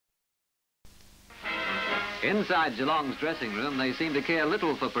Inside Geelong's dressing room, they seem to care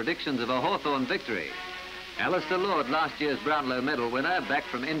little for predictions of a Hawthorn victory. Alistair Lord, last year's Brownlow medal winner, back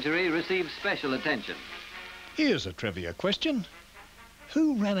from injury, received special attention. Here's a trivia question.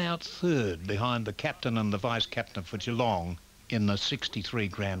 Who ran out third behind the captain and the vice-captain for Geelong in the 63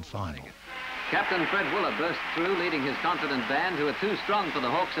 grand final? Captain Fred Wooler burst through, leading his confident band, who were too strong for the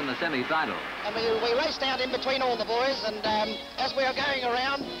Hawks in the semi-final. And we raced out in between all the boys, and as we were going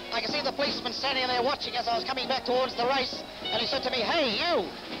around, I could see the policeman standing there watching as I was coming back towards the race, and he said to me, "Hey, you!"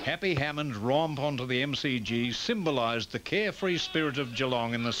 Happy Hammond's romp onto the MCG symbolised the carefree spirit of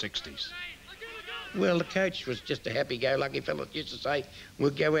Geelong in the 60s. Well, the coach was just a happy-go-lucky fellow that used to say, "We'll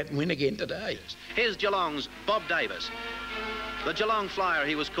go out and win again today." Here's Geelong's Bob Davis. The Geelong Flyer,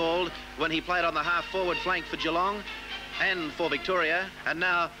 he was called when he played on the half-forward flank for Geelong and for Victoria, and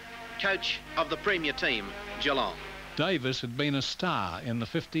now coach of the premier team, Geelong. Davis had been a star in the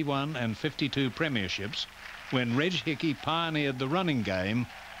 51 and 52 premierships when Reg Hickey pioneered the running game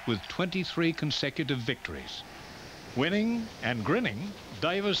with 23 consecutive victories. Winning and grinning,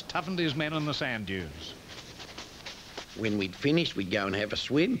 Davis toughened his men on the sand dunes. When we'd finished, we'd go and have a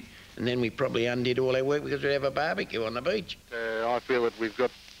swim, and then we probably undid all our work because we'd have a barbecue on the beach. I feel that we've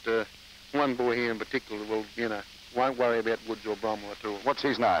got one boy here in particular will, won't worry about Woods or Bromwell at all. What's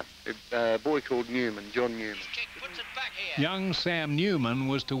his name? A boy called Newman, John Newman. Young Sam Newman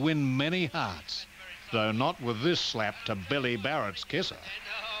was to win many hearts, though not with this slap to Billy Barrett's kisser.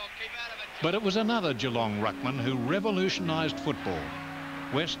 But it was another Geelong ruckman who revolutionised football,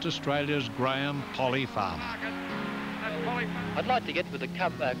 West Australia's Graham Polly Farmer. I'd like to get with a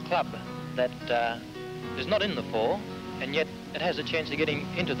club that is not in the four, and yet it has a chance of getting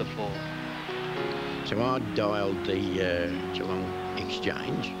into the four. So I dialed the Geelong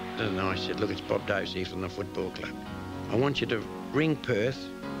Exchange, and I said, "Look, it's Bob Davis here from the football club. I want you to ring Perth,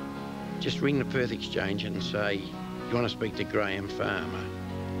 just ring the Perth Exchange and say, you want to speak to Graham Farmer?"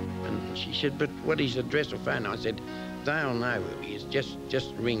 And she said, "But what is his address or phone?" I said, "They'll know who he is,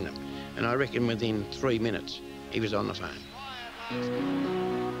 just ring them." And I reckon within 3 minutes, he was on the phone.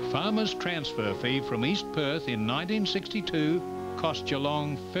 Farmer's transfer fee from East Perth in 1962 cost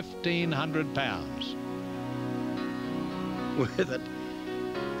Geelong £1,500. Worth it.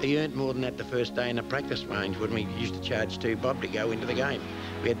 He earned more than that the first day in the practice range when we used to charge $2 to go into the game.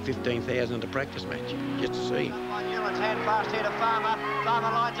 We had 15,000 at the practice match just to see him. Newman's hand fast here to Farmer. Farmer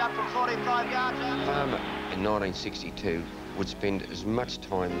lines up from 45 yards out. Farmer in 1962 would spend as much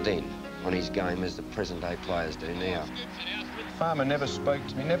time then on his game as the present-day players do now. Farmer never spoke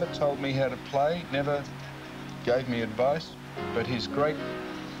to me, never told me how to play, never gave me advice, but his great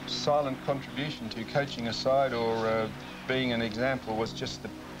silent contribution to coaching a side or being an example was just that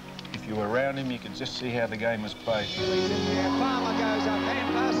if you were around him, you could just see how the game was played. Farmer goes up,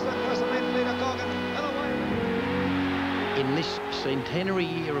 hand passes across the midfield to Goggin, and away. In this centenary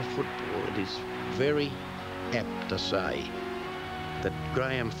year of football, it is very apt to say that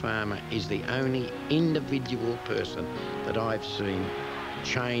Graham Farmer is the only individual person that I've seen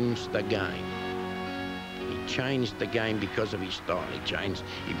change the game. He changed the game because of his style.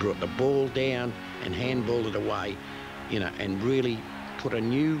 He brought the ball down and handballed it away, and really put a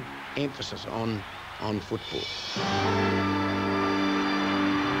new emphasis on football.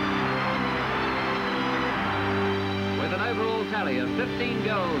 With an overall tally of 15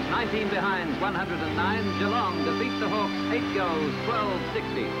 goals, 19 behinds, 109, Geelong defeat the Hawks 8 goals,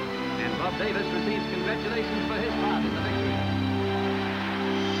 12-60. And Bob Davis receives congratulations for his part in the victory.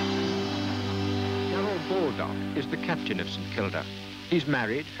 Darrell Baldock is the captain of St Kilda. He's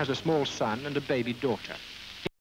married, has a small son and a baby daughter.